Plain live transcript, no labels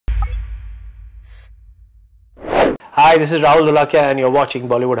Hi, this is Rahul Dholakia and you're watching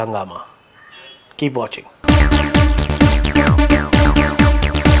Bollywood Hungama. Keep watching.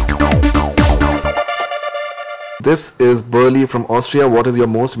 This is Burley from Austria. What is your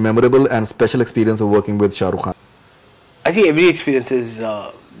most memorable and special experience of working with Shah Rukh Khan? I think every experience is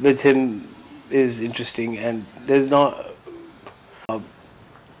with him is interesting, and there's not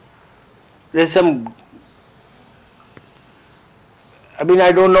there's some. I mean,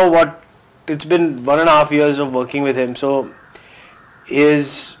 I don't know what. It's been 1.5 years of working with him, so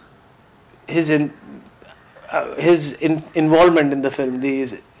his involvement in the film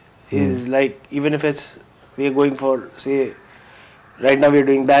is like, even if it's we are going for, say, right now we are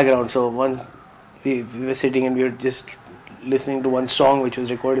doing background, so once we were sitting and we were just listening to one song which was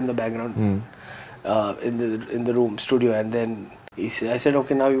recorded in the background in the room studio, and then I said,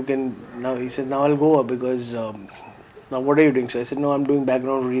 okay, now you can. Now he said, now I'll go up because now what are you doing? So I said, no, I'm doing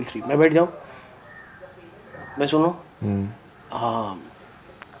background reel 3. मैं बैठ जाऊँ, मैं सुनूँ.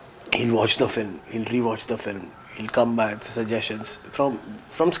 He'll watch the film, he'll rewatch the film, he'll come back with suggestions from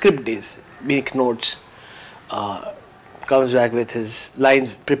script days, make notes, comes back with his lines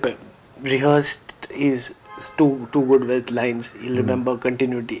prepared, rehearsed. Is too good with lines. He'll remember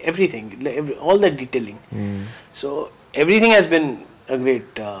continuity, everything, all that detailing. So everything has been a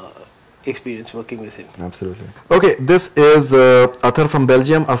great experience working with him. Absolutely. Okay, this is Athar from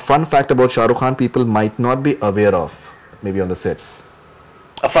Belgium. A fun fact about Shah Rukh Khan people might not be aware of, maybe on the sets.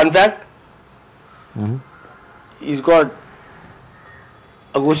 A fun fact? He's got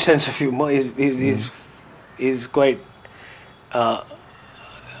a good sense of humor. He's quite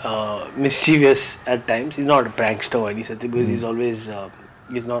mischievous at times. He's not a prankster or anything because he's always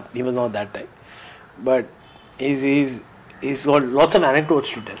he was not that type. But he's got lots of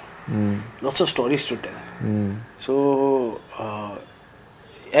anecdotes to tell. Lots of stories to tell. So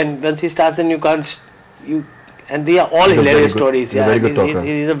and once he starts, and and they are all hilarious stories. Yeah,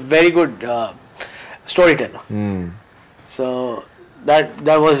 he's a very good storyteller. So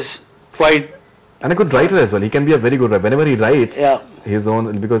that was quite. And a good writer as well. He can be a very good writer. Whenever he writes his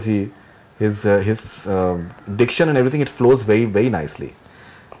own, because his diction and everything, it flows very, very nicely.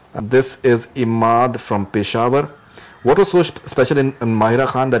 This is Imad from Peshawar. What was so special in Mahira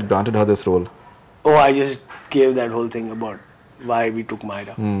Khan that granted her this role? Oh, I just gave that whole thing about why we took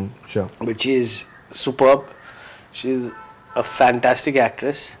Mahira. Sure. But she is superb. She's a fantastic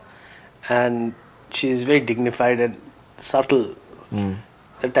actress, and she is very dignified and subtle.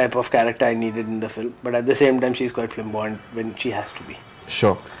 The type of character I needed in the film, but at the same time she's quite flamboyant when she has to be.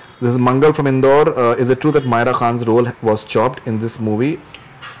 Sure. This is Mangal from Indore. Is it true that Mahira Khan's role was chopped in this movie?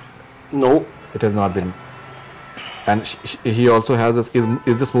 No. It has not been. And he also has this,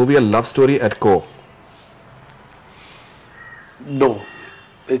 is this movie a love story at core? No.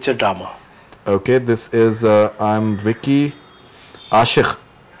 It's a drama. Okay, this is, I'm Vicky Ashik.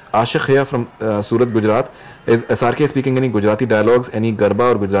 Ashik here from Surat, Gujarat. Is SRK speaking any Gujarati dialogues, any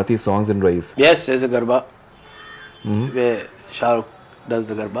Garba or Gujarati songs in Raees? Yes, there's a Garba where Shah Rukh does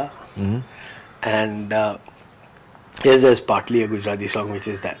the Garba. And yes, there's partly a Gujarati song which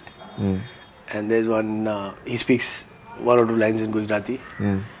is that. And there's one, he speaks 1 or 2 lines in Gujarati.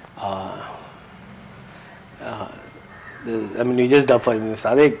 I mean, you just dub for him.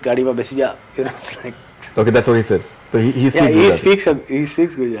 Sade gaadi mein besi ja. You know, it's like. Okay, that's what he said. So he speaks Gujarati. He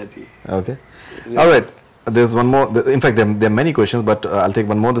speaks Gujarati. Okay. All right. There's one more. In fact, there are many questions, but I'll take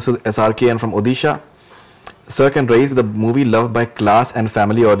one more. This is SRKN from Odisha. Sir, can Raees be the movie loved by class and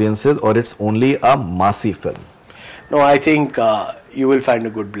family audiences, or it's only a massy film? No, I think you will find a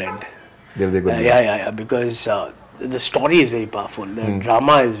good blend. There will be a good blend. Yeah, because the story is very powerful. The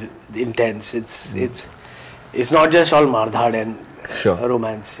drama is intense. It's not just all mardhad and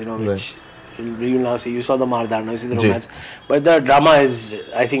romance, you know, which you now see. You saw the mardhad, now you see the romance. But the drama is,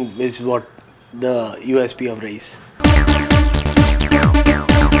 I think, is what the USP of Raees.